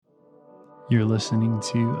You're listening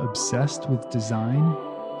to Obsessed with Design,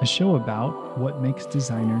 a show about what makes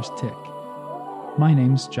designers tick. My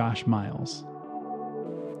name's Josh Miles.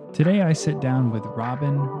 Today I sit down with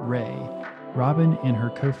Robin Ray. Robin and her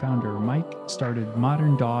co-founder Mike started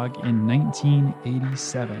Modern Dog in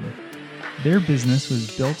 1987. Their business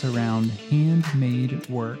was built around handmade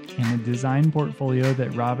work and a design portfolio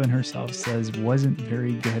that Robin herself says wasn't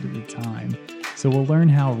very good at the time. So we'll learn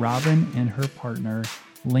how Robin and her partner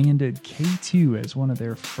landed K2 as one of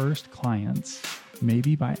their first clients,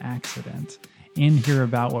 maybe by accident, and hear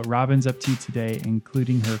about what Robin's up to today,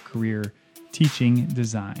 including her career teaching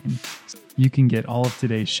design. You can get all of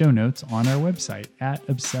today's show notes on our website at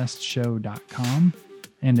obsessedshow.com,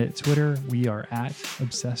 and at Twitter, we are at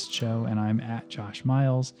obsessedshow, and I'm at Josh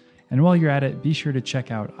Miles. And while you're at it, be sure to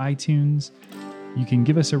check out iTunes. You can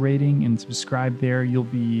give us a rating and subscribe there. You'll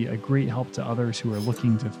be a great help to others who are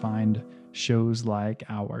looking to find shows like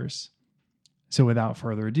ours. So without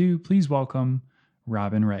further ado, please welcome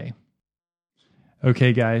Robin Ray.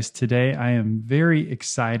 Okay, guys, today I am very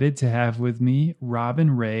excited to have with me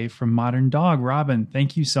Robin Ray from Modern Dog. Robin,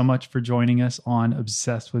 thank you so much for joining us on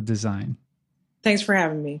Obsessed with Design. Thanks for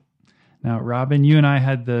having me. Now, Robin, you and I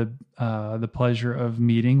had the pleasure of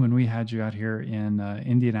meeting when we had you out here in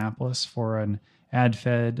Indianapolis for an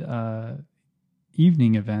AdFed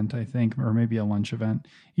evening event, I think, or maybe a lunch event.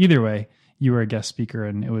 Either way, you were a guest speaker,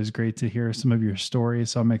 and it was great to hear some of your stories.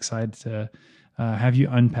 So I'm excited to have you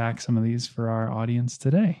unpack some of these for our audience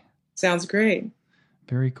today. Sounds great.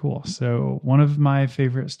 Very cool. So one of my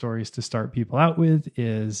favorite stories to start people out with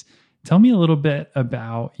is, tell me a little bit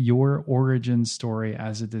about your origin story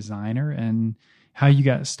as a designer and how you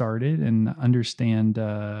got started, and understand,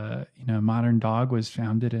 Modern Dog was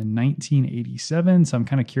founded in 1987. So I'm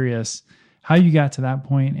kind of curious how you got to that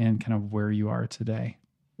point and kind of where you are today.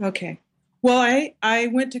 Okay. Well, I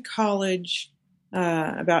went to college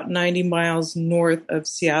about 90 miles north of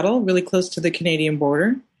Seattle, really close to the Canadian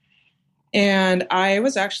border. And I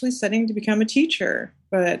was actually studying to become a teacher.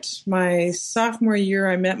 But my sophomore year,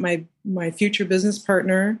 I met my future business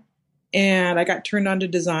partner, and I got turned on to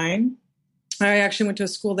design. I actually went to a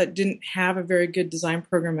school that didn't have a very good design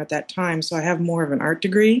program at that time, so I have more of an art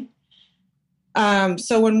degree.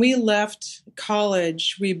 So when we left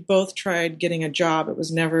college, we both tried getting a job. It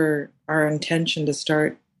was never our intention to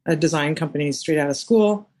start a design company straight out of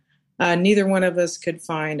school. Neither one of us could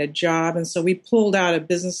find a job. And so we pulled out a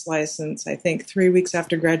business license, I think 3 weeks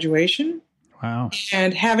after graduation. Wow.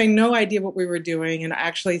 And having no idea what we were doing, and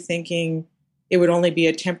actually thinking it would only be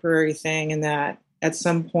a temporary thing and that at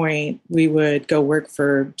some point we would go work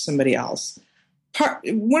for somebody else.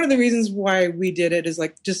 One of the reasons why we did it is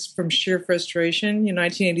just from sheer frustration.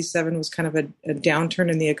 1987 was kind of a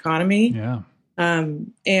downturn in the economy. Yeah.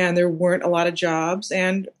 And there weren't a lot of jobs.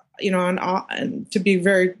 And, and to be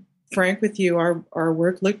very frank with you, our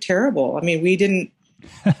work looked terrible. I mean, we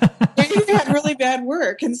had really bad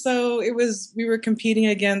work. And so we were competing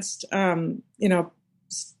against,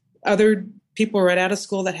 other people right out of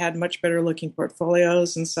school that had much better looking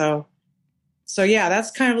portfolios. And so yeah,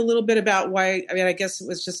 that's kind of a little bit about why. I mean, I guess it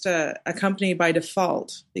was just a company by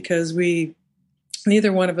default because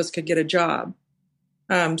neither one of us could get a job.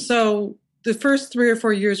 So the first 3 or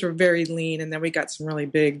 4 years were very lean, and then we got some really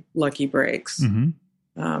big lucky breaks.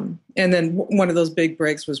 Mm-hmm. And then one of those big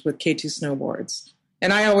breaks was with K2 snowboards.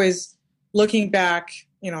 And I always, looking back,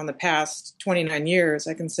 in the past 29 years,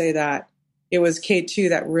 I can say that it was K2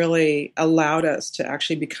 that really allowed us to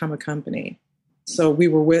actually become a company. So we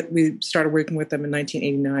started working with them in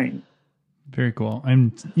 1989. Very cool.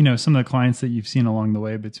 And, some of the clients that you've seen along the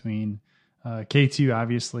way between K2,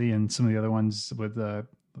 obviously, and some of the other ones with the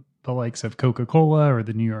likes of Coca-Cola or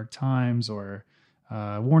the New York Times or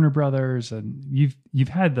Warner Brothers. And you've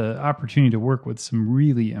had the opportunity to work with some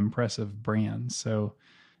really impressive brands. So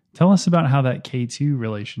tell us about how that K2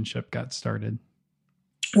 relationship got started.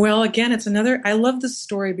 Well, again, I love this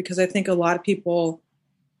story because I think a lot of people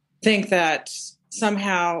think that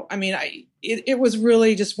somehow, it was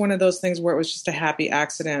really just one of those things where it was just a happy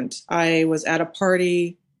accident. I was at a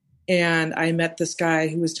party and I met this guy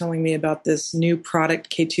who was telling me about this new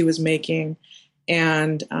product K2 was making.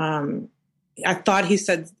 And I thought he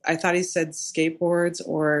said skateboards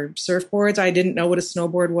or surfboards. I didn't know what a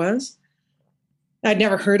snowboard was. I'd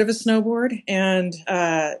never heard of a snowboard. And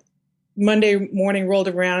Monday morning rolled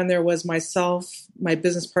around and there was myself, my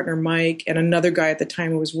business partner, Mike, and another guy at the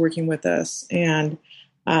time who was working with us. And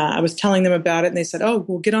I was telling them about it and they said, oh,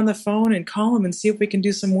 we'll get on the phone and call him and see if we can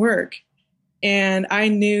do some work. And I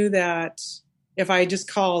knew that if I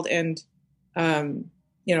just called and,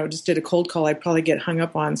 just did a cold call, I'd probably get hung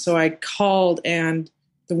up on. So I called, and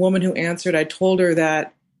the woman who answered, I told her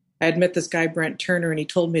that I had met this guy, Brent Turner, and he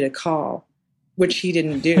told me to call, which he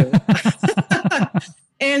didn't do.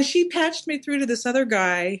 And she patched me through to this other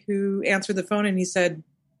guy who answered the phone, and he said,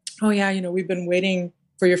 oh, yeah, we've been waiting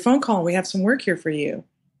for your phone call, and we have some work here for you.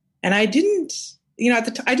 And I didn't,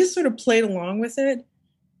 I just sort of played along with it.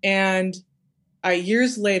 And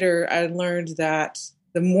years later, I learned that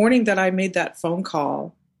the morning that I made that phone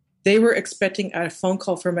call, they were expecting a phone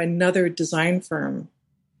call from another design firm.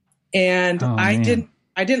 And I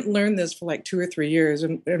didn't learn this for like 2 or 3 years.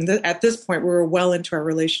 And at this point, we were well into our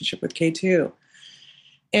relationship with K2.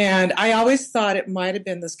 And I always thought it might have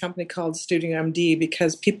been this company called Studio MD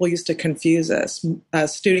because people used to confuse us,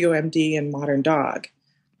 Studio MD and Modern Dog.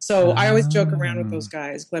 So I always joke around with those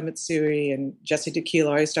guys, Glenn Mitsui and Jesse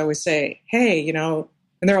Tequila. I used to always say, hey, and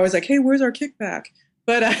they're always like, hey, where's our kickback?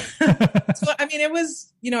 But so, I mean, it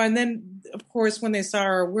was, and then, of course, when they saw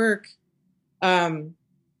our work,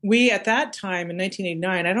 we, at that time in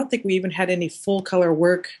 1989, I don't think we even had any full color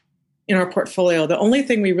work in our portfolio. The only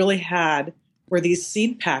thing we really had were these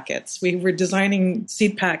seed packets. We were designing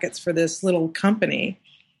seed packets for this little company.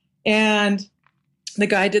 And the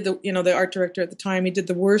guy did the art director at the time, he did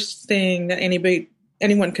the worst thing that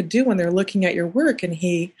anyone could do when they're looking at your work. And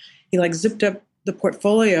he like zipped up the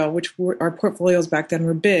portfolio, our portfolios back then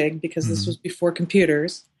were big because this was before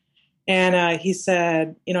computers. And he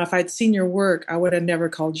said, if I'd seen your work, I would have never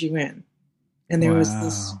called you in. And there was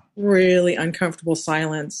this really uncomfortable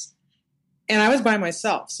silence. And I was by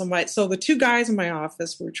myself. So the two guys in my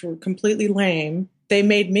office, which were completely lame, they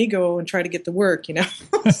made me go and try to get the work,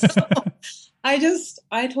 So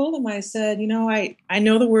I told them, I said, I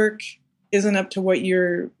know the work isn't up to what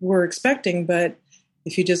we're expecting, but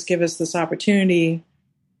if you just give us this opportunity,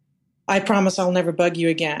 I promise I'll never bug you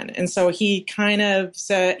again. And so he kind of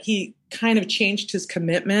changed his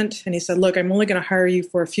commitment, and he said, look, I'm only going to hire you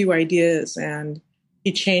for a few ideas. And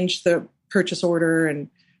he changed the purchase order. And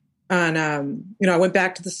I went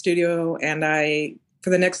back to the studio, and for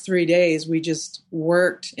the next 3 days, we just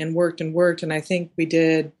worked and worked and worked. And I think we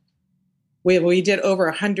did over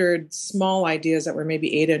 100 small ideas that were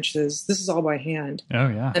maybe 8 inches. This is all by hand. Oh,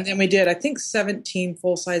 yeah. And then we did, I think, 17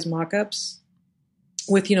 full-size mock-ups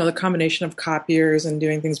with, the combination of copiers and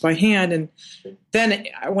doing things by hand. And then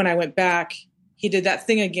when I went back, he did that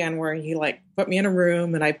thing again where he like put me in a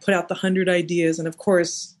room and I put out the 100 ideas. And of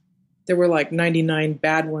course, there were like 99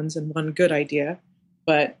 bad ones and one good idea.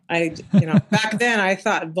 But back then I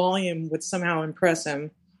thought volume would somehow impress him.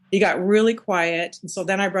 He got really quiet. And so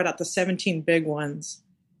then I brought out the 17 big ones,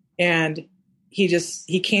 and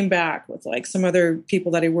he came back with like some other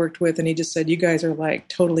people that he worked with. And he just said, you guys are like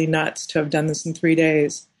totally nuts to have done this in 3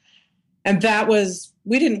 days. And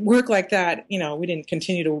we didn't work like that. We didn't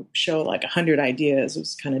continue to show like 100 ideas. It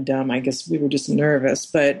was kind of dumb. I guess we were just nervous,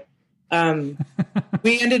 but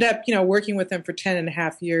we ended up, working with them for 10 and a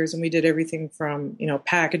half years, and we did everything from,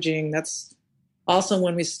 packaging. That's also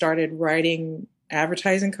when we started writing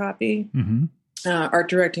advertising copy, art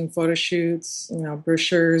directing photo shoots,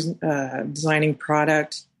 brochures, designing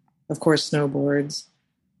product, of course, snowboards.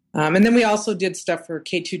 And then we also did stuff for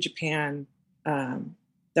K2 Japan.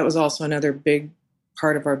 That was also another big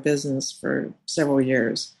part of our business for several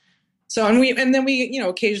years. So, and then we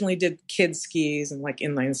occasionally did kids skis and like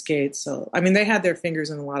inline skates. So, I mean, they had their fingers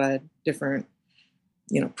in a lot of different,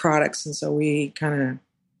 products. And so we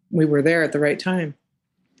were there at the right time.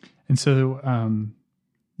 And so,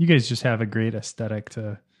 you guys just have a great aesthetic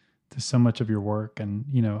to so much of your work. And,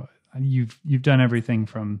 you've done everything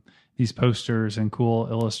from these posters and cool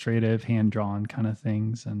illustrative hand-drawn kind of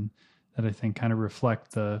things. And that I think kind of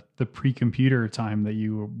reflect the pre-computer time that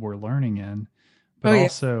you were learning in. But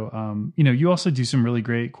also, you also do some really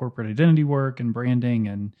great corporate identity work and branding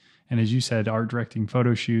and as you said, art directing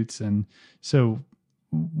photo shoots. And so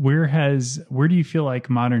where do you feel like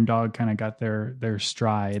Modern Dog kind of got their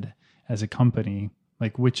stride as a company?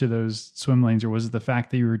 Like which of those swim lanes, or was it the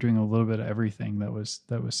fact that you were doing a little bit of everything that was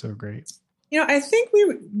so great? I think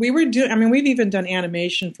we were doing, we've even done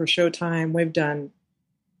animation for Showtime. We've done,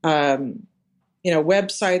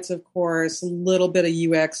 websites, of course, a little bit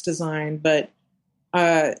of UX design, but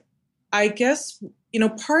I guess,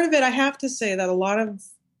 part of it, I have to say that a lot of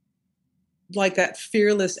like that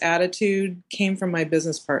fearless attitude came from my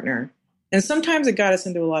business partner. And sometimes it got us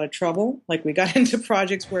into a lot of trouble. Like we got into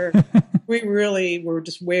projects where we really were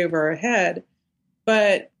just way over our head.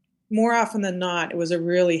 But more often than not, it was a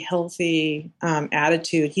really healthy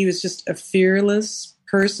attitude. He was just a fearless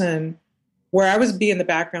person where I was in the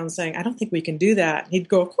background saying, I don't think we can do that. He'd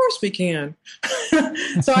go, of course we can.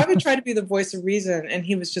 So I would try to be the voice of reason. And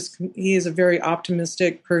he is a very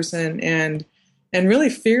optimistic person. And and really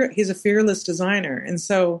he's a fearless designer. And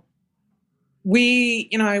so we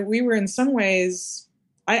were in some ways,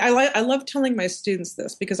 I love telling my students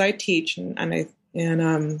this because I teach and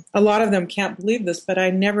a lot of them can't believe this, but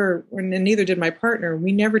and neither did my partner.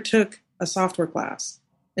 We never took a software class.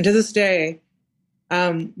 And to this day,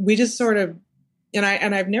 we just sort of, and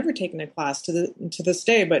I've never taken a class to this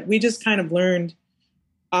day, but we just kind of learned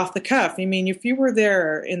off the cuff. I mean, if you were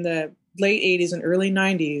there in the late 80s and early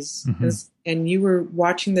 90s, and you were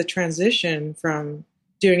watching the transition from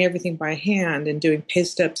doing everything by hand and doing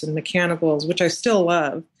paste ups and mechanicals, which I still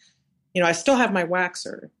love. I still have my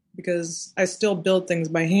waxer because I still build things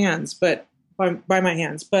by hands, but by my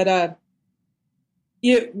hands. But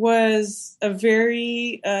it was a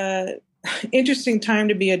very interesting time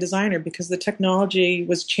to be a designer because the technology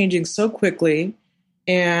was changing so quickly.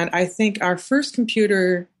 And I think our first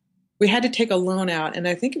computer, we had to take a loan out, and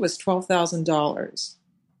I think it was $12,000.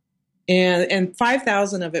 And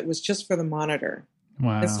 $5,000 of it was just for the monitor.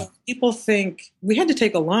 Wow. And so people think we had to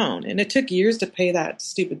take a loan, and it took years to pay that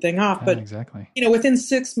stupid thing off. Yeah, but exactly. Within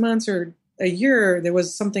 6 months or a year, there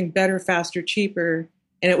was something better, faster, cheaper.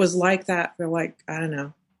 And it was like that for I don't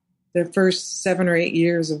know, the first 7 or 8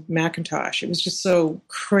 years of Macintosh. It was just so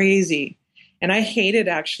crazy. And I hated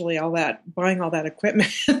actually buying all that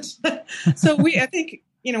equipment. So I think,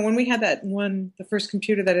 when we had the first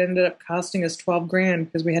computer that ended up costing us $12,000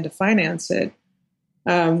 because we had to finance it,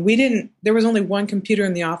 there was only one computer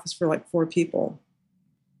in the office for 4 people.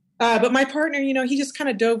 But my partner, he just kind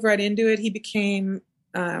of dove right into it. He became,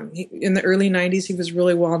 in the early 90s, he was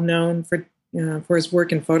really well known for his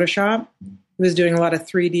work in Photoshop. He was doing a lot of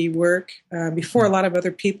 3D work before a lot of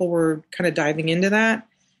other people were kind of diving into that.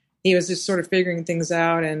 He was just sort of figuring things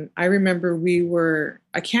out. And I remember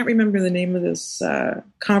I can't remember the name of this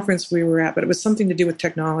conference we were at, but it was something to do with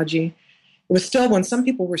technology. It was still when some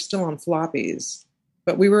people were still on floppies.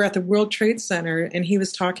 But we were at the World Trade Center, and he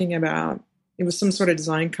was talking about, it was some sort of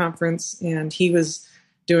design conference, and he was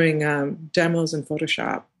doing demos in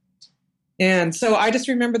Photoshop. And so I just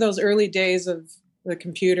remember those early days of the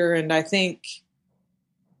computer, and I think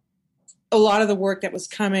a lot of the work that was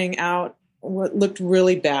coming out looked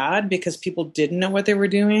really bad because people didn't know what they were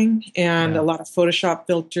doing, and a lot of Photoshop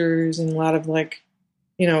filters and a lot of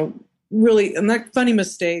really funny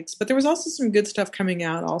mistakes. But there was also some good stuff coming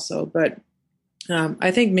out also, but I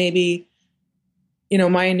think maybe,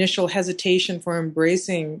 my initial hesitation for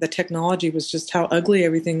embracing the technology was just how ugly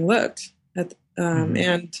everything looked.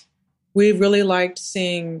 And we really liked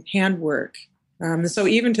seeing handwork. So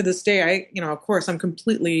even to this day, of course, I'm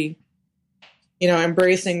completely,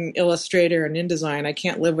 embracing Illustrator and InDesign. I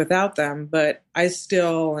can't live without them, but I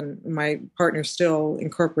still, and my partner still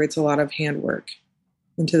incorporates a lot of handwork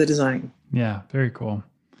into the design. Yeah, very cool.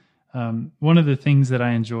 One of the things that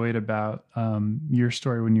I enjoyed about your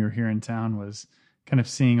story when you were here in town was kind of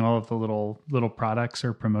seeing all of the little products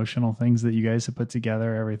or promotional things that you guys have put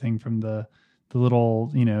together. Everything from the little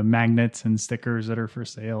magnets and stickers that are for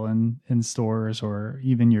sale in stores, or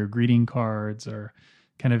even your greeting cards, or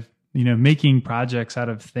kind of making projects out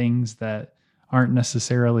of things that aren't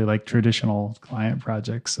necessarily like traditional client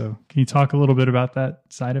projects. So can you talk a little bit about that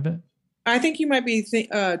side of it? I think you might be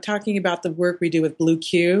talking about the work we do with Blue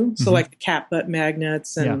Q. So like the cat butt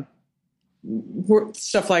magnets and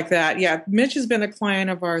stuff like that. Yeah. Mitch has been a client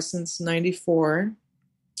of ours since 94.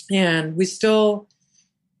 And we still,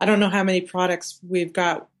 I don't know how many products we've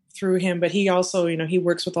got through him, but he also, he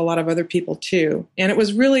works with a lot of other people too. And it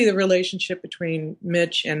was really the relationship between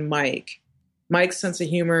Mitch and Mike. Mike's sense of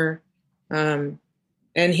humor. And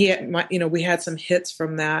he had, we had some hits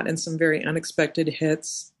from that and some very unexpected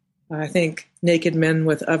hits. I think Naked Men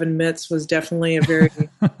with Oven Mitts was definitely a very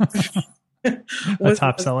a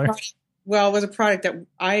top seller. It was a product that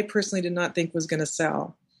I personally did not think was going to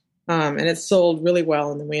sell. And it sold really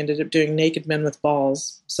well. And then we ended up doing Naked Men with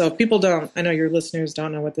Balls. So if people I know your listeners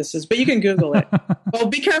don't know what this is, but you can Google it. Well,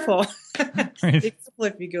 be careful. Be careful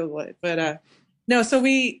if you Google it. But no, so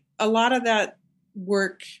a lot of that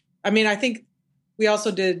work, I think we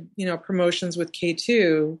also did, promotions with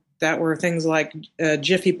K2 that were things like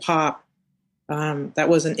Jiffy Pop. That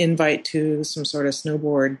was an invite to some sort of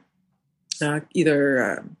snowboard,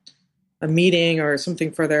 either a meeting or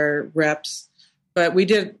something for their reps. But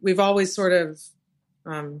we've always sort of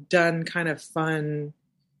done kind of fun,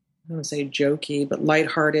 I don't want to say jokey, but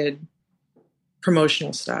lighthearted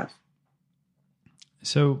promotional stuff.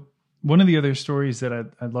 So one of the other stories that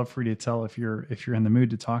I'd love for you to tell, if you're in the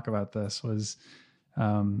mood to talk about this, was,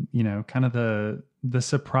 kind of the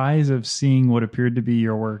surprise of seeing what appeared to be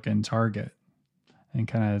your work in Target, and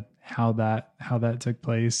kind of how that took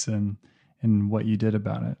place and what you did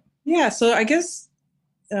about it. Yeah. So I guess,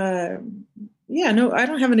 uh, yeah, no, I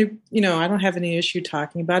don't have any, I don't have any issue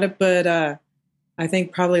talking about it, but I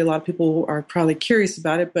think probably a lot of people are probably curious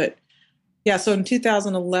about it. But yeah, so in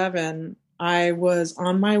 2011, I was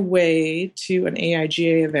on my way to an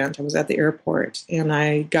AIGA event. I was at the airport and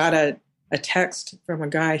I got a text from a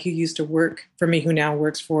guy who used to work for me, who now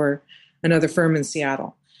works for another firm in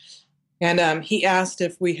Seattle. And he asked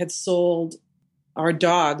if we had sold our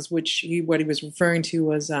dogs, what he was referring to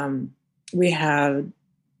was we had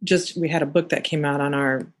we had a book that came out on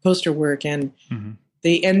our poster work, and Mm-hmm.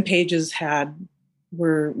 the end pages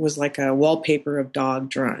was like a wallpaper of dog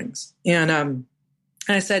drawings. And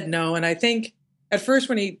I said no. And I think at first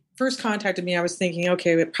when he first contacted me, I was thinking,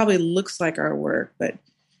 okay, it probably looks like our work, but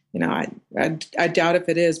I doubt if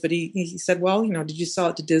it is. But he said, well, did you sell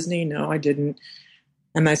it to Disney? No, I didn't.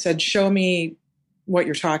 And I said, show me what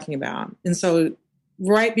you're talking about. And so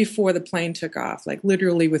right before the plane took off, like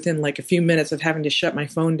literally within like a few minutes of having to shut my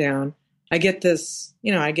phone down, I get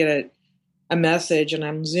a message and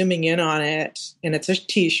I'm zooming in on it and it's a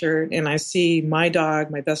t-shirt and I see my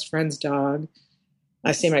dog, my best friend's dog.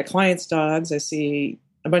 I see my client's dogs. I see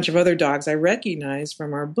a bunch of other dogs I recognize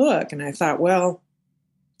from our book. And I thought, well,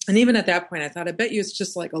 and even at that point, I thought, I bet you it's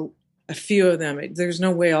just like a few of them. There's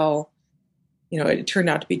no way it turned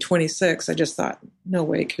out to be 26. I just thought, no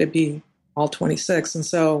way could it be all 26. And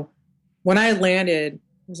so when I landed,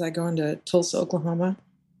 was I going to Tulsa, Oklahoma?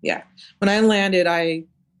 Yeah. When I landed, I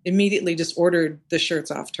immediately just ordered the shirts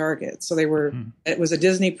off Target. So it was a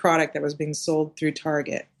Disney product that was being sold through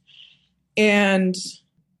Target. And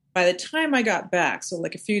by the time I got back, so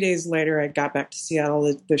like a few days later, I got back to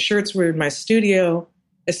Seattle, the shirts were in my studio.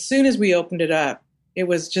 As soon as we opened it up, it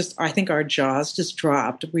was just, I think our jaws just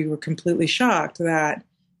dropped. We were completely shocked that,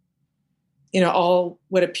 all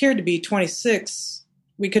what appeared to be 26,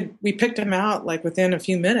 we picked them out like within a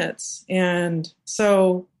few minutes. And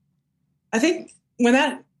so I think when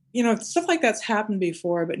that, stuff like that's happened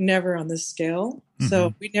before, but never on this scale. Mm-hmm.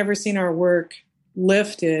 So we'd never seen our work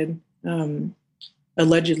lifted,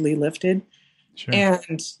 allegedly lifted. Sure.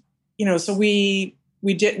 And, so we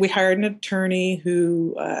hired an attorney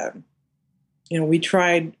who, we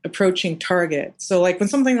tried approaching Target. So like when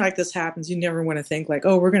something like this happens, you never want to think like,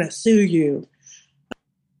 oh, we're going to sue you.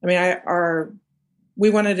 I mean, we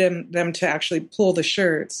wanted them to actually pull the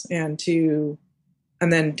shirts and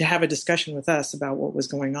then to have a discussion with us about what was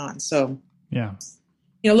going on. So, yeah,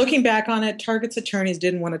 looking back on it, Target's attorneys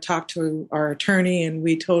didn't want to talk to our attorney. And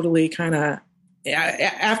we totally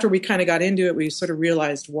after we kind of got into it, we sort of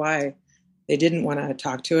realized why they didn't want to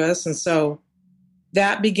talk to us. And so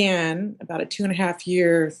that began about a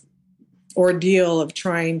 2.5-year ordeal of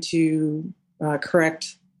trying to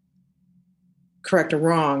correct a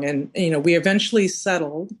wrong. And, we eventually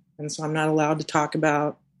settled. And so I'm not allowed to talk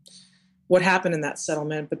about what happened in that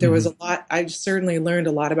settlement, but there was a lot. I certainly learned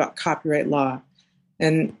a lot about copyright law.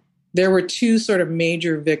 And there were two sort of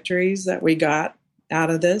major victories that we got out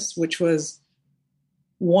of this, which was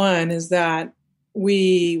one is that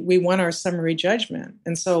we won our summary judgment.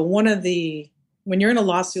 And so when you're in a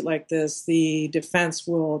lawsuit like this, the defense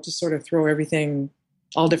will just sort of throw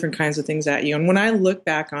all different kinds of things at you. And when I look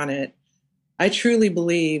back on it, I truly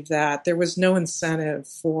believe that there was no incentive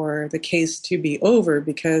for the case to be over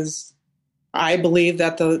because I believe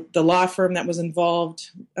that the law firm that was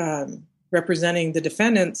involved representing the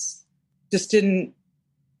defendants just didn't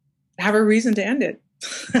have a reason to end it.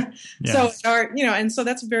 Yeah. So, and so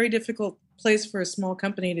that's a very difficult place for a small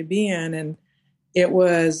company to be in. And it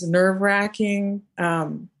was nerve-wracking,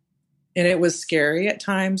 and it was scary at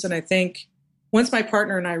times. And I think once my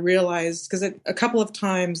partner and I realized, because a couple of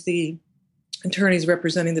times the attorneys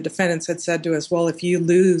representing the defendants had said to us, well, if you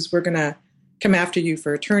lose, we're going to come after you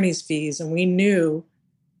for attorney's fees. And we knew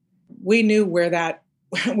where that,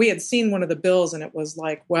 we had seen one of the bills and it was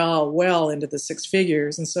like, well into the 6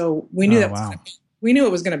 figures. And so we knew we knew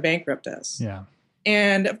it was going to bankrupt us. Yeah.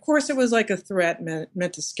 And of course it was like a threat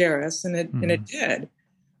meant to scare us, and it did.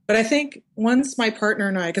 But I think once my partner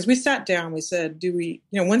and I, because we sat down, we said,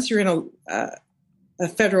 once you're in a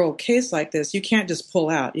federal case like this, you can't just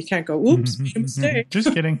pull out. You can't go, oops, made a mistake.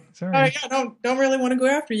 Just kidding. Sorry. Don't really want to go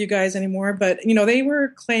after you guys anymore. But, they were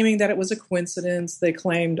claiming that it was a coincidence. They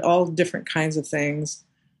claimed all different kinds of things.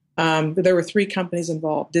 But there were 3 companies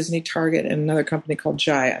involved, Disney, Target, and another company called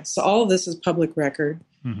Jaya. So all of this is public record.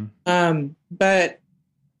 Mm-hmm. But,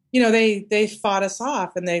 they fought us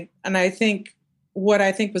off. And I think what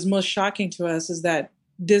I think was most shocking to us is that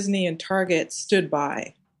Disney and Target stood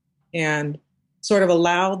by and sort of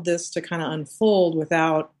allowed this to kind of unfold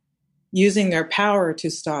without using their power to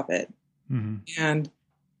stop it. Mm-hmm. And,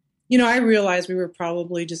 I realized we were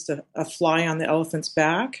probably just a fly on the elephant's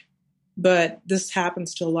back, but this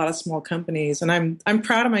happens to a lot of small companies, and I'm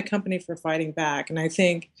proud of my company for fighting back. And I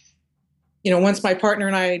think, once my partner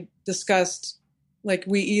and I discussed, like,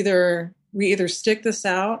 we either stick this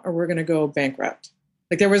out or we're going to go bankrupt.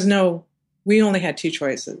 Like, we only had two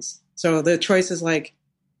choices. So the choice is like,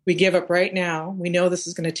 we give up right now. We know this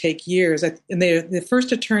is going to take years. And the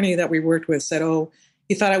first attorney that we worked with said, "Oh,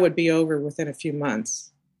 he thought it would be over within a few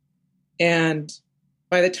months." And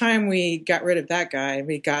by the time we got rid of that guy,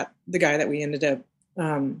 we got the guy that we ended up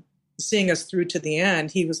seeing us through to the end.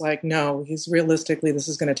 He was like, "No, realistically, this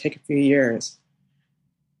is going to take a few years."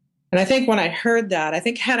 And I think when I heard that,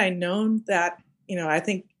 had I known that, I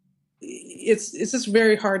think it's just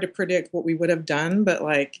very hard to predict what we would have done. But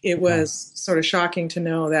like, it was sort of shocking to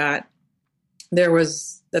know that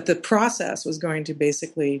that the process was going to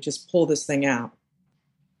basically just pull this thing out.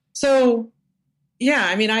 So, yeah,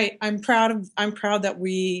 I mean, I'm proud that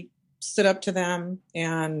we stood up to them,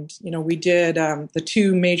 and we did the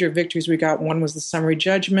two major victories we got. One was the summary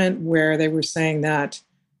judgment, where they were saying that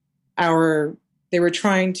they were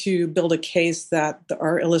trying to build a case that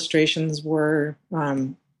our illustrations were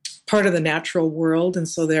part of the natural world, and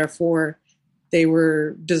so therefore they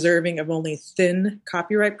were deserving of only thin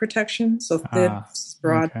copyright protection. So thin,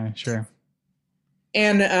 broad. Okay, sure.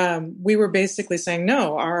 And we were basically saying,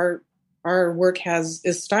 no, our work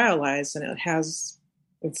is stylized, and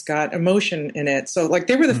it's got emotion in it. So like,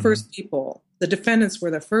 they were the first people. The defendants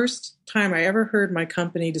were the first time I ever heard my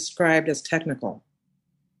company described as technical.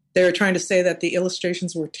 They were trying to say that the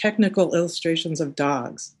illustrations were technical illustrations of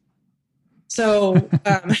dogs. So,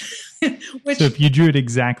 so if you drew it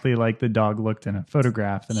exactly like the dog looked in a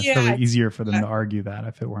photograph, then it's probably easier for them to argue that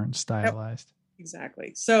if it weren't stylized.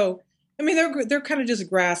 Exactly. So, I mean, they're kind of just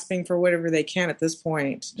grasping for whatever they can at this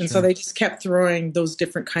point. And so they just kept throwing those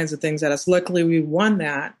different kinds of things at us. Luckily, we won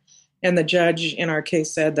that. And the judge in our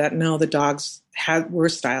case said that, no, the dogs were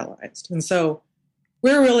stylized. And so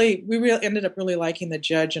we really ended up really liking the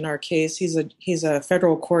judge in our case. He's a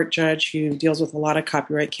federal court judge who deals with a lot of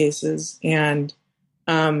copyright cases. And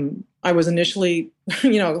I was initially,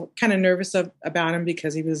 kind of nervous about him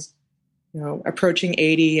because he was, approaching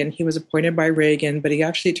 80, and he was appointed by Reagan, but he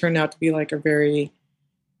actually turned out to be like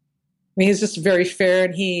he's just very fair.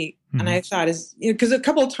 And and I thought because a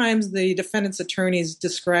couple of times the defendant's attorneys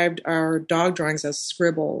described our dog drawings as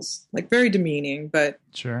scribbles, like very demeaning, but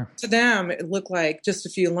to them it looked like just a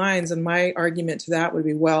few lines. And my argument to that would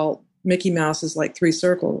be, well, Mickey Mouse is like 3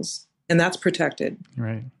 circles, and that's protected.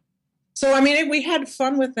 Right. So, I mean, we had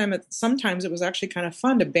fun with them. Sometimes it was actually kind of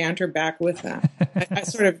fun to banter back with them. I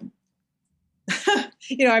sort of,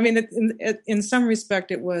 in some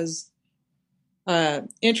respect, it was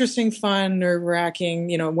interesting, fun,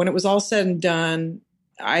 nerve-wracking. When it was all said and done,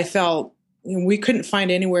 I felt we couldn't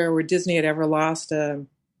find anywhere where Disney had ever lost a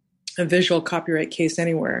visual copyright case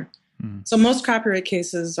anywhere. So most copyright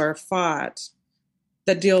cases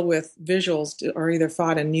that deal with visuals are either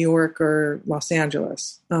fought in New York or Los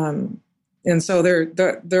Angeles. And so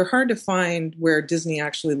they're hard to find where Disney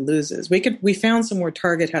actually loses. We found some where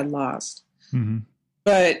Target had lost.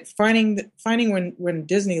 But finding when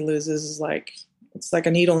Disney loses is like, it's like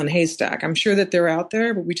a needle in a haystack. I'm sure that they're out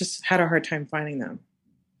there, but we just had a hard time finding them.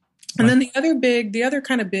 And then the other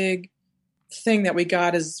kind of big thing that we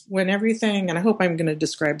got is when everything, and I hope I'm going to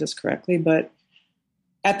describe this correctly, but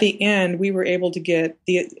at the end, we were able to get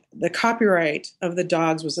the copyright of the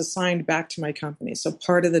dogs was assigned back to my company. So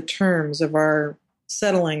part of the terms of our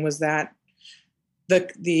settling was that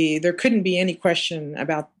there couldn't be any question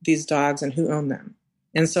about these dogs and who owned them.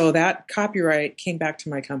 And so that copyright came back to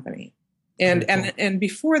my company. And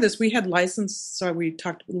before this, we had licensed, so we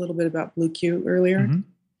talked a little bit about Blue Q earlier.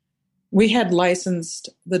 We had licensed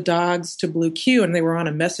the dogs to Blue Q, and they were on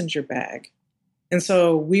a messenger bag. And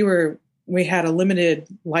so we had a limited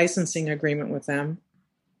licensing agreement with them.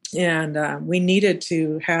 And we needed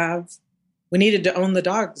to own the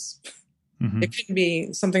dogs. It couldn't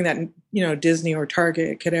be something that, Disney or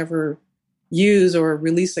Target could ever use or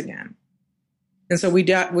release again. And so we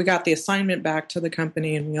got the assignment back to the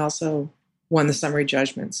company, and we also won the summary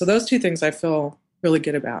judgment. So those two things I feel really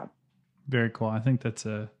good about. Very cool. I think that's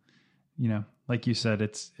like you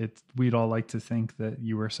said, we'd all like to think that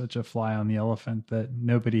you were such a fly on the elephant that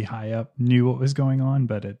nobody high up knew what was going on,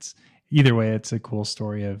 but either way, it's a cool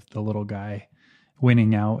story of the little guy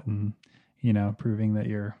winning out and, proving that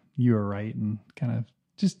you were right, and kind of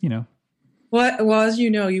just, Well, as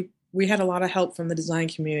you know, we had a lot of help from the design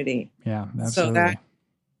community. Yeah, absolutely.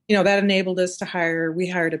 So that enabled us to we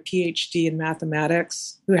hired a PhD in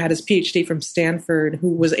mathematics who had his PhD from Stanford, who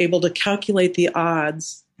was able to calculate the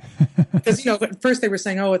odds Because, at first they were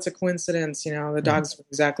saying, oh, it's a coincidence, the Right. dogs would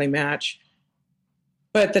exactly match.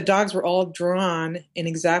 But the dogs were all drawn in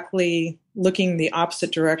exactly looking the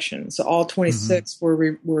opposite direction. So all 26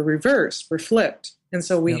 were reversed, were flipped. And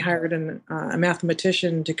so we hired a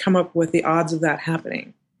mathematician to come up with the odds of that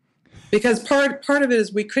happening. Because part of it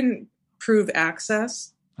is we couldn't prove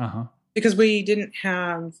access because we didn't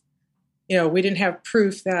have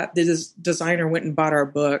proof that the designer went and bought our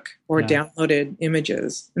book or downloaded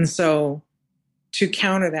images. And so to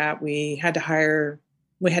counter that, we had to hire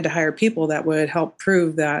people that would help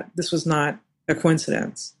prove that this was not a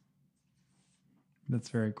coincidence. That's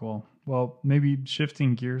very cool. Well, maybe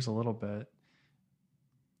shifting gears a little bit.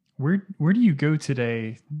 Where do you go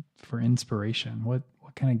today for inspiration? What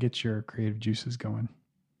kind of gets your creative juices going?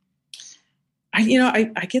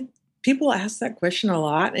 I get people ask that question a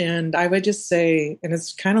lot, and I would just say, and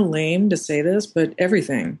it's kind of lame to say this, but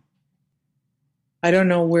everything. I don't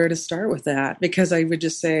know where to start with that because I would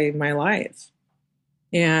just say my life.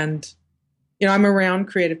 And, I'm around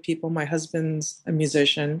creative people. My husband's a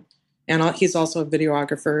musician, and he's also a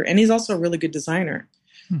videographer, and he's also a really good designer.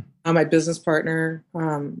 My business partner,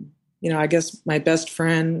 I guess my best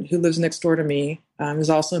friend who lives next door to me is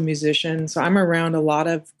also a musician. So I'm around a lot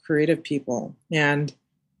of creative people, and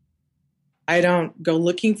I don't go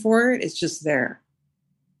looking for it. It's just there.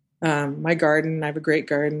 My garden, I have a great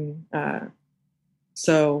garden.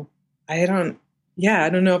 So I don't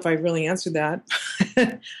know if I really answered that.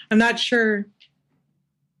 I'm not sure.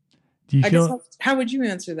 Do you feel? How would you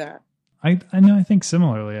answer that? I know. I think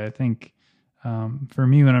similarly. I think for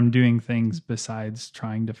me, when I'm doing things besides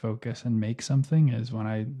trying to focus and make something, is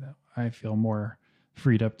when I feel more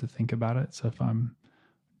freed up to think about it. So if I'm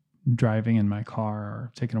driving in my car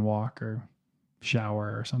or taking a walk or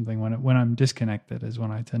shower or something, when I'm disconnected is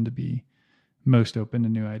when I tend to be most open to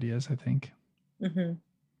new ideas, I think. Mm-hmm.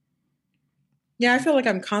 Yeah, I feel like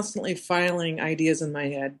I'm constantly filing ideas in my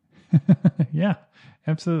head. Yeah,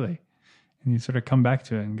 absolutely. And you sort of come back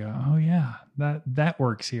to it and go, oh yeah, that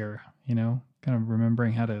works here, kind of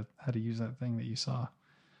remembering how to use that thing that you saw.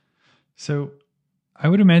 So I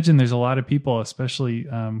would imagine there's a lot of people, especially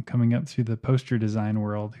coming up through the poster design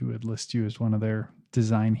world, who would list you as one of their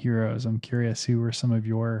design heroes. I'm curious, who were some of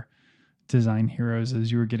your design heroes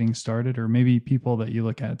as you were getting started, or maybe people that you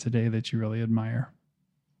look at today that you really admire?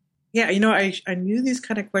 Yeah, I knew these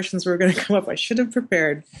kind of questions were going to come up. I should have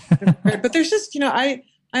prepared. But there's just, I'm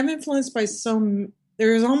influenced by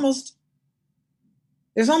there's almost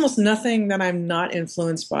nothing that I'm not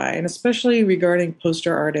influenced by. And especially regarding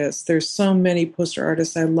poster artists, there's so many poster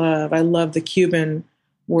artists I love. I love the Cuban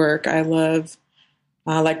work. I love,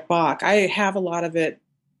 like Bach. I have a lot of it.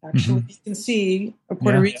 Actually, you can see a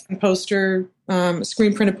Puerto Rican poster,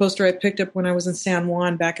 screen printed poster I picked up when I was in San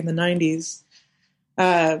Juan back in the 90s.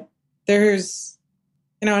 There's,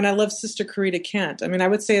 and I love Sister Corita Kent. I mean, I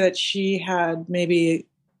would say that she had maybe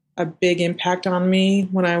a big impact on me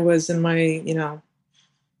when I was in my,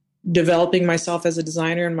 developing myself as a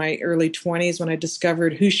designer in my early 20s when I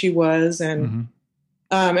discovered who she was. And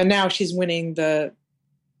now she's winning the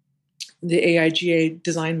AIGA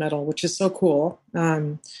design medal, which is so cool.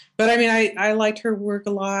 But I mean, I liked her work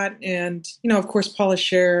a lot. And, of course, Paula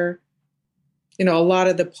Scher, a lot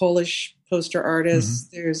of the Polish poster artists.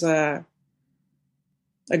 There's a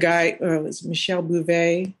guy, it was Michel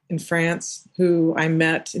Bouvet in France, who I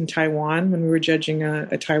met in Taiwan when we were judging a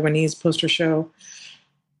Taiwanese poster show.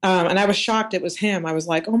 And I was shocked it was him. I was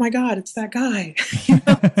like, oh my God, it's that guy. And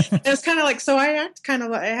it's kind of like, so I act kind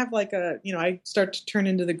of, I have like I start to turn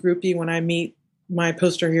into the groupie when I meet my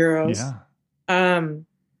poster heroes. Yeah.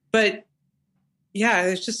 But yeah,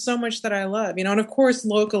 there's just so much that I love, and of course,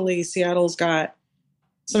 locally, Seattle's got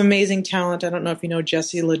some amazing talent. I don't know if you know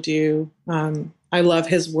Jesse Ledoux. I love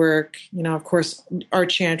his work. Of course, Art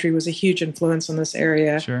Chantry was a huge influence on this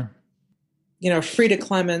area. Sure. Frida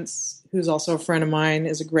Clements, who's also a friend of mine,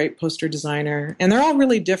 is a great poster designer, and they're all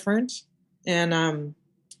really different. And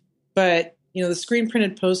but the screen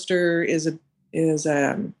printed poster is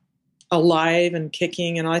alive and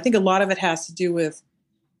kicking, and I think a lot of it has to do with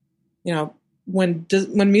when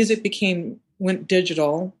music went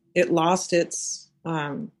digital, it lost its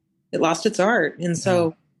art, and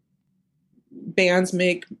so bands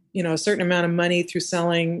make a certain amount of money through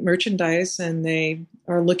selling merchandise, and they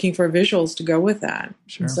are looking for visuals to go with that.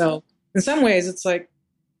 Sure. And so in some ways, it's like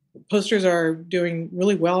posters are doing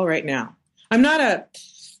really well right now. I'm not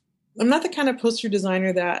the kind of poster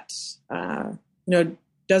designer that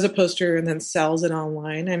does a poster and then sells it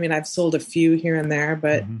online. I mean, I've sold a few here and there,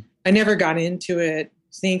 but I never got into it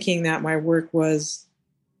thinking that my work was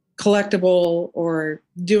collectible or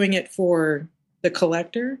doing it for the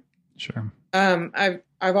collector. Sure. I've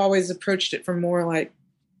always approached it from more like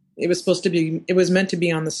it was meant to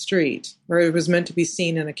be on the street, or it was meant to be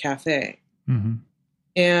seen in a cafe. Mm-hmm.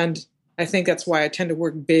 And I think that's why I tend to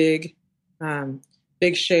work big,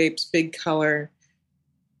 big shapes, big color,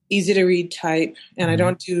 easy to read type, and I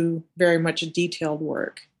don't do very much detailed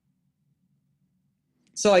work.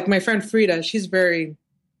 So like my friend Frida, she's very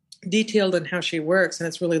detailed in how she works, and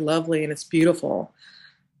it's really lovely and it's beautiful.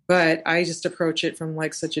 But I just approach it from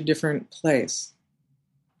like such a different place.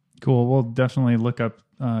 Cool. We'll definitely look up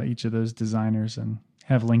each of those designers and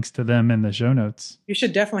have links to them in the show notes. You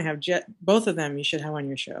should definitely have both of them. You should have on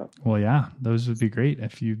your show. Well, yeah, those would be great.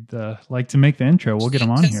 If you'd like to make the intro, we'll get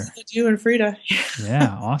them on here. You and Frida.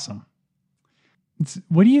 Yeah, awesome.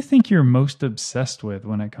 What do you think you're most obsessed with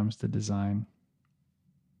when it comes to design?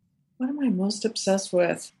 What am I most obsessed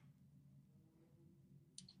with?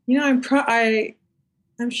 You know,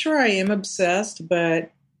 I'm sure I am obsessed,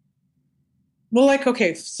 but well, like,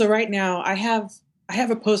 okay, so right now I have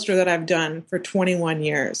a poster that I've done for 21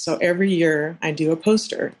 years. So every year I do a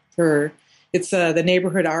poster it's the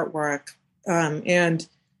neighborhood artwork. And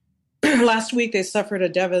last week they suffered a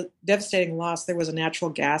devastating loss. There was a natural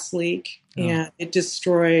gas leak and it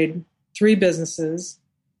destroyed 3 businesses.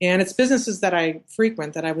 And it's businesses that I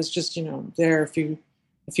frequent that I was just, there a few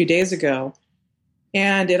days ago.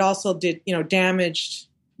 And it also did, damaged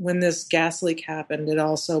when this gas leak happened. It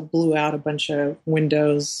also blew out a bunch of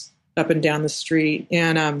windows up and down the street.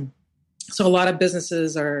 And so a lot of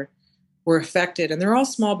businesses were affected, and they're all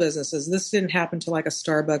small businesses. This didn't happen to like a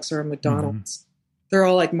Starbucks or a McDonald's. Mm-hmm. They're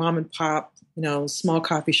all like mom and pop, small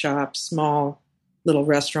coffee shops, small little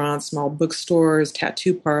restaurants, small bookstores,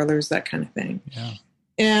 tattoo parlors, that kind of thing. Yeah.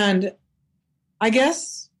 And I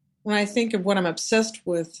guess when I think of what I'm obsessed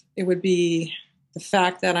with, it would be the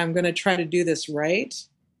fact that I'm going to try to do this right.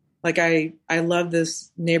 Like I love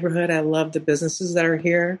this neighborhood. I love the businesses that are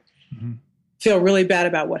here. Mm-hmm. Feel really bad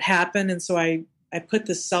about what happened. And so I put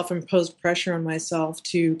this self-imposed pressure on myself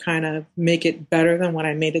to kind of make it better than what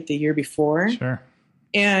I made it the year before. Sure.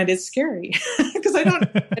 And it's scary because I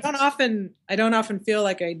don't often feel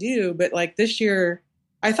like I do. But like this year,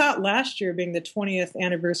 I thought last year being the 20th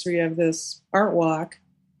anniversary of this art walk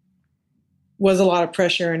was a lot of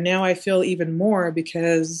pressure. And now I feel even more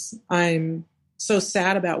because I'm so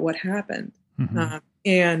sad about what happened. Mm-hmm.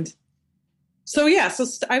 And so, yeah, so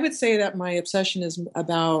I would say that my obsession is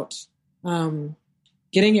about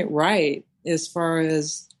getting it right as far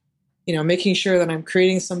as, making sure that I'm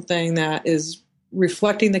creating something that is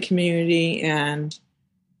reflecting the community and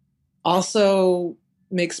also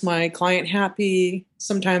makes my client happy.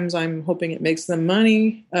 Sometimes I'm hoping it makes them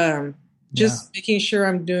money. Making sure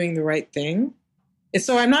I'm doing the right thing. And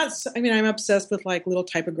so I'm obsessed with like little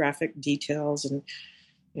typographic details. And,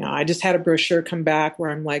 I just had a brochure come back where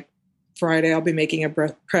I'm like, Friday, I'll be making a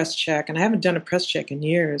press check. And I haven't done a press check in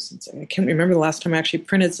years. I can't remember the last time I actually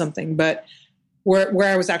printed something, but where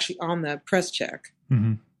I was actually on the press check.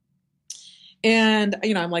 Mm-hmm. And,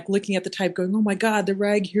 I'm like looking at the type going, oh my God, the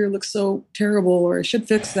rag here looks so terrible, or I should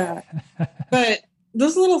fix that. But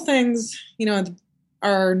those little things,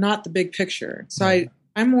 are not the big picture. So right.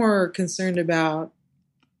 I'm more concerned about,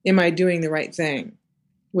 am I doing the right thing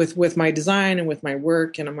with my design and with my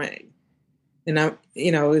work? And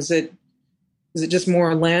is it just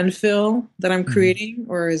more landfill that I'm creating,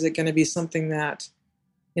 or is it going to be something that,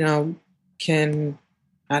 can,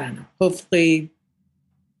 I don't know, hopefully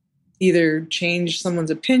either change someone's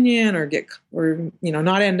opinion or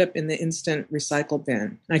not end up in the instant recycle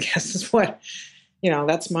bin, I guess is what,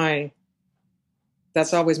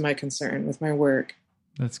 that's always my concern with my work.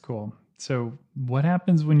 That's cool. So what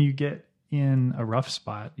happens when you get in a rough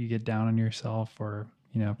spot? You get down on yourself, or,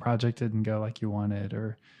 project didn't go like you wanted,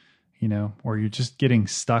 or, or you're just getting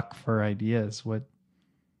stuck for ideas. What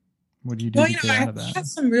do you do to get out of that? I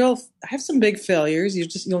have some big failures.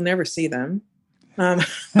 You'll never see them. We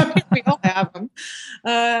all have them.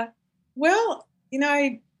 I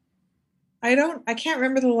can't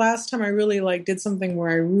remember the last time I really did something where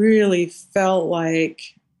I really felt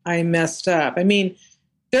like I messed up. I mean,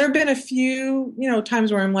 there have been a few,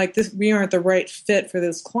 times where I'm like, we aren't the right fit for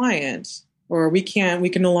this client, or we can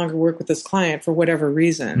no longer work with this client for whatever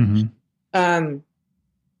reason. Mm-hmm.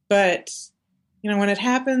 But when it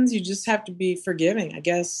happens, you just have to be forgiving, I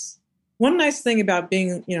guess. One nice thing about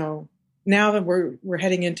being, now that we're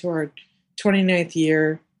heading into our 29th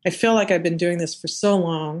year, I feel like I've been doing this for so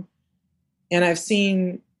long, and I've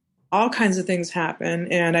seen all kinds of things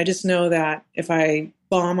happen. And I just know that if I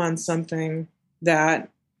bomb on something, that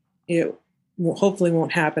it hopefully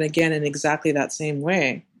won't happen again in exactly that same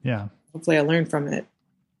way. Yeah. Hopefully I learn from it.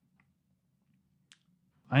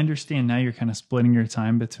 I understand now you're kind of splitting your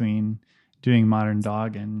time between doing Modern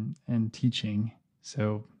Dog and teaching.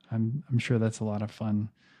 So I'm sure that's a lot of fun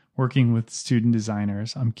working with student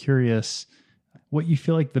designers. I'm curious what you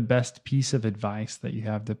feel like the best piece of advice that you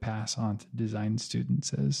have to pass on to design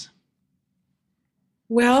students is.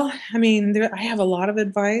 Well, I mean, I have a lot of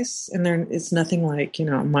advice, and it's nothing like,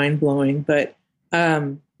 mind blowing, but,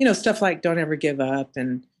 stuff like don't ever give up.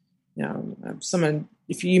 And, someone,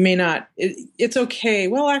 if you may not, it's okay.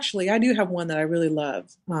 Well, actually, I do have one that I really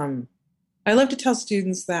love. I love to tell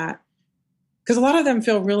students that because a lot of them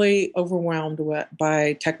feel really overwhelmed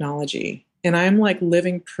by technology. And I'm like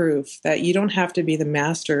living proof that you don't have to be the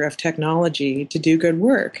master of technology to do good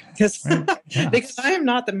work. Because I am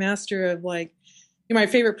not the master of my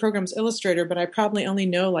favorite program is Illustrator, but I probably only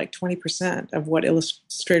know like 20% of what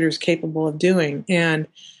Illustrator is capable of doing. And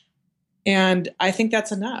I think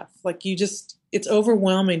that's enough. It's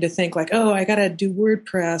overwhelming to think like, oh, I got to do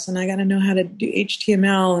WordPress and I got to know how to do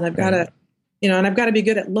HTML and I've got to, and I've got to be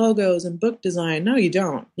good at logos and book design. No, you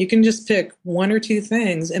don't. You can just pick one or two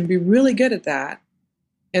things and be really good at that.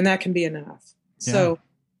 And that can be enough. Yeah. So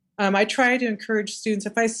I try to encourage students,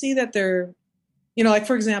 if I see that they're,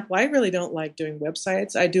 for example, I really don't like doing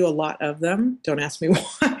websites. I do a lot of them. Don't ask me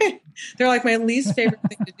why. They're like my least favorite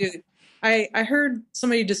thing to do. I heard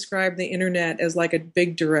somebody describe the internet as like a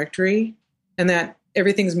big directory and that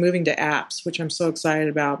everything's moving to apps, which I'm so excited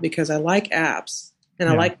about because I like apps. And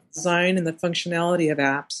I like design and the functionality of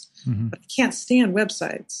apps, but I can't stand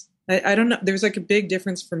websites. I don't know. There's like a big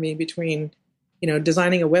difference for me between,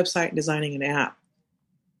 designing a website and designing an app.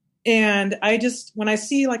 And when I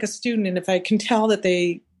see like a student and if I can tell that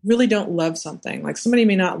they really don't love something, like somebody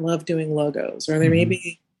may not love doing logos or they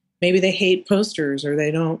maybe they hate posters or they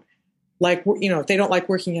don't like, if they don't like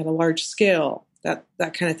working at a large scale, that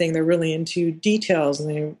kind of thing. They're really into details and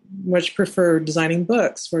they much prefer designing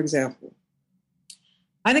books, for example.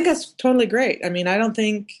 I think that's totally great. I mean, I don't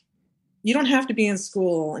think you don't have to be in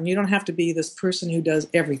school and you don't have to be this person who does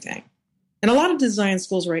everything. And a lot of design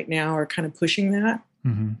schools right now are kind of pushing that.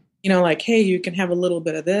 Like, hey, you can have a little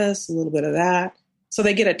bit of this, a little bit of that. So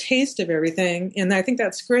they get a taste of everything. And I think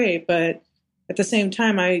that's great. But at the same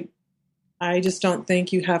time, I just don't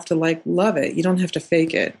think you have to love it. You don't have to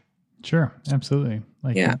fake it. Sure. Absolutely.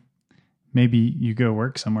 Maybe you go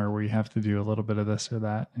work somewhere where you have to do a little bit of this or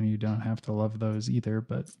that, and you don't have to love those either.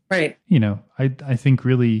 But right, I think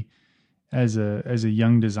really as a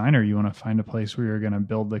young designer, you want to find a place where you're going to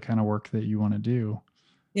build the kind of work that you want to do.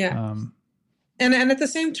 Yeah. And at the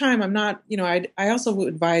same time, I'm not, I also would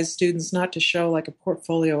advise students not to show like a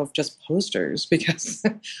portfolio of just posters because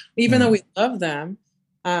even though we love them,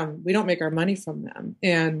 we don't make our money from them.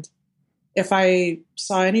 And if I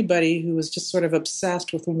saw anybody who was just sort of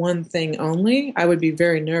obsessed with one thing only, I would be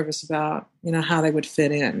very nervous about, how they would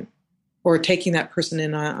fit in, or taking that person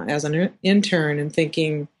in as an intern and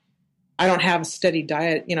thinking, I don't have a steady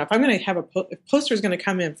diet. If I'm going to have if poster is going to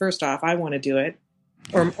come in, first off, I want to do it.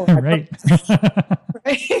 Or right.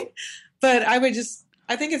 Right. But I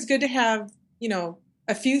think it's good to have,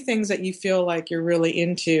 a few things that you feel like you're really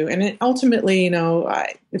into. And ultimately,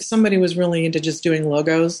 if somebody was really into just doing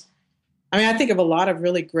logos, I think of a lot of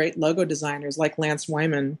really great logo designers like Lance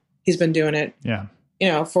Wyman. He's been doing it,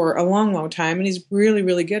 for a long, long time, and he's really,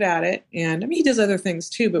 really good at it. And he does other things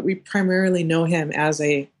too, but we primarily know him as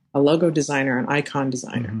a logo designer, an icon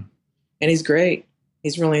designer, and he's great.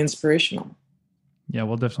 He's really inspirational. Yeah,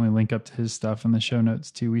 we'll definitely link up to his stuff in the show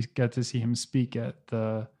notes too. We got to see him speak at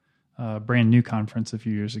the Brand New conference a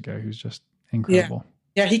few years ago. He was just incredible.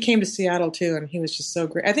 Yeah, he came to Seattle too, and he was just so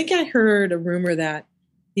great. I think I heard a rumor that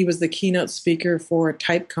he was the keynote speaker for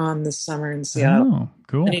TypeCon this summer in Seattle. Oh,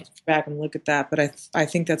 cool. I need to go back and look at that, but I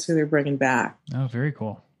think that's who they're bringing back. Oh, very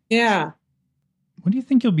cool. Yeah. What do you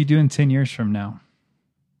think you'll be doing 10 years from now?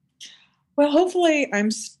 Well, hopefully I'm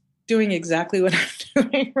doing exactly what I'm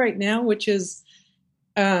doing right now, which is,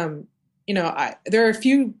 there are a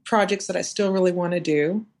few projects that I still really want to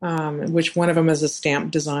do, which one of them is a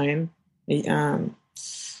stamp design.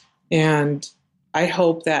 And I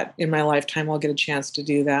hope that in my lifetime I'll get a chance to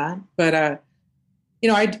do that. But,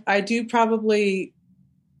 I do probably,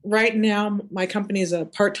 right now, my company is a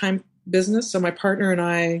part-time business. So my partner and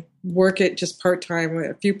I work it just part-time,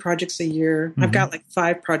 a few projects a year. I've got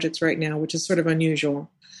 5 projects right now, which is sort of unusual.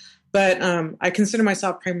 But I consider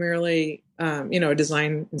myself primarily, a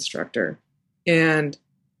design instructor. And,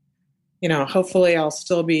 hopefully I'll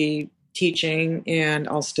still be teaching and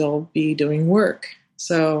I'll still be doing work.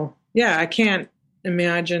 So, yeah, I can't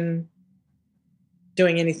imagine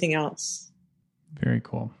doing anything else. Very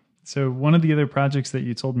cool. So one of the other projects that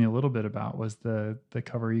you told me a little bit about was the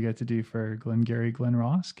cover you got to do for Glengarry Glen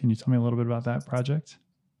Ross. Can you tell me a little bit about that project?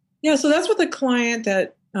 Yeah, so that's with a client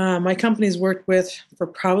that my company's worked with for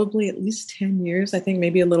probably at least 10 years, I think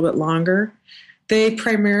maybe a little bit longer. They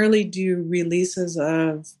primarily do releases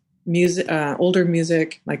of music, older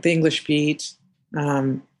music, like the English Beat,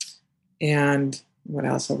 and what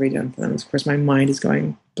else have we done for them? Of course, my mind is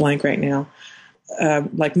going blank right now.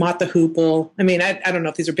 Like Mott the Hoople. I mean, I don't know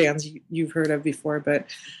if these are bands you've heard of before,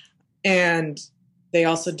 and they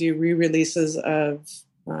also do re-releases of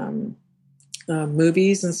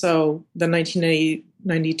movies. And so the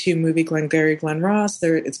 1992 movie Glengarry Glen Ross,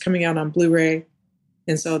 it's coming out on Blu-ray.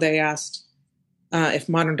 And so they asked if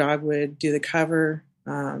Modern Dog would do the cover.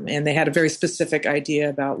 And they had a very specific idea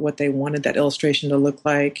about what they wanted that illustration to look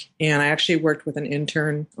like. And I actually worked with an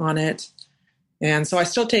intern on it. And so I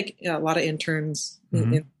still take a lot of interns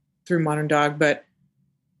through Modern Dog, but,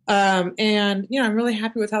 and, I'm really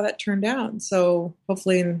happy with how that turned out. So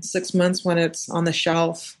hopefully in 6 months when it's on the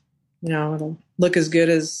shelf, it'll look as good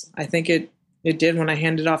as I think it did when I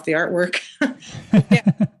handed off the artwork.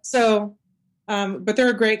 Yeah. So, but they're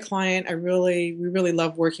a great client. We really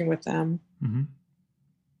love working with them. Mm-hmm.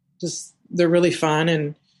 They're really fun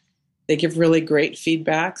and they give really great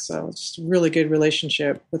feedback. So it's just a really good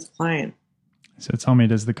relationship with the client. So tell me,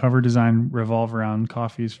 does the cover design revolve around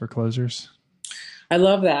coffees for closers? I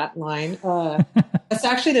love that line. That's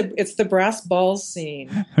actually it's the brass balls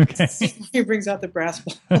scene. Okay. He brings out the brass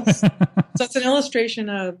balls. So it's an illustration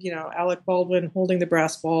of, Alec Baldwin holding the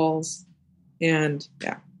brass balls. And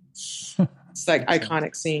yeah, it's like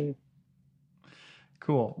iconic scene.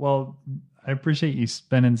 Cool. Well, I appreciate you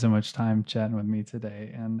spending so much time chatting with me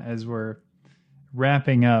today. And as we're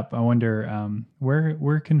wrapping up, I wonder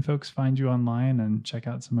where can folks find you online and check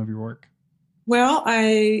out some of your work? Well,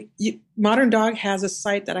 Modern Dog has a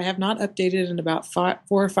site that I have not updated in about 4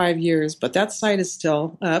 or 5 years, but that site is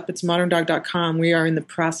still up. It's moderndog.com. We are in the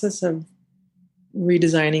process of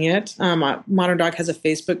redesigning it. Modern Dog has a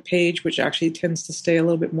Facebook page, which actually tends to stay a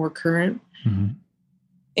little bit more current. Mm-hmm.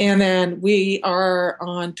 And then we are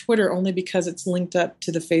on Twitter only because it's linked up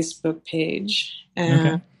to the Facebook page. And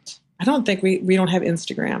okay. I don't think we don't have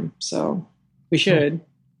Instagram, so we should.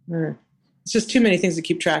 Cool. It's just too many things to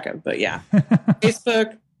keep track of. But yeah,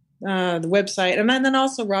 Facebook, the website, and then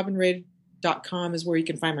also robinraid.com is where you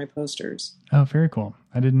can find my posters. Oh, very cool.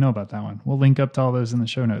 I didn't know about that one. We'll link up to all those in the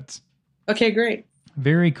show notes. Okay, great.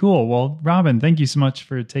 Very cool. Well, Robin, thank you so much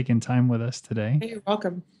for taking time with us today. Hey, you're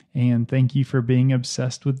welcome. And thank you for being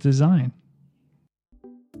obsessed with design.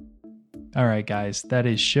 All right, guys, that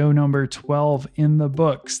is show number 12 in the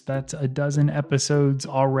books. That's a dozen episodes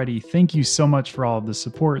already. Thank you so much for all of the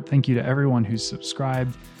support. Thank you to everyone who's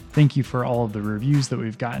subscribed. Thank you for all of the reviews that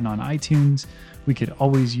we've gotten on iTunes. We could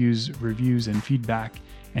always use reviews and feedback.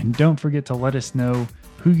 And don't forget to let us know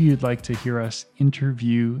who you'd like to hear us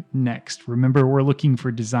interview next. Remember, we're looking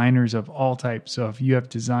for designers of all types. So if you have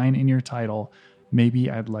design in your title, maybe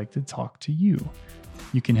I'd like to talk to you.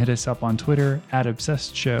 You can hit us up on Twitter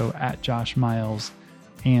 @ObsessedShow, @JoshMiles,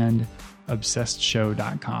 and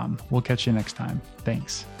ObsessedShow.com. We'll catch you next time.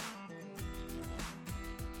 Thanks.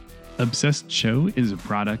 Obsessed Show is a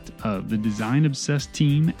product of the Design Obsessed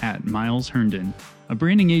team at Miles Herndon, a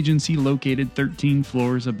branding agency located 13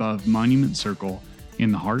 floors above Monument Circle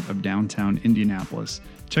in the heart of downtown Indianapolis.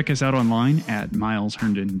 Check us out online at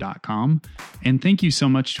milesherndon.com. And thank you so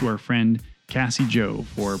much to our friend Cassie Joe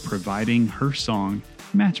for providing her song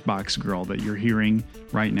Matchbox Girl that you're hearing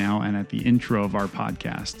right now and at the intro of our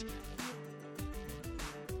podcast.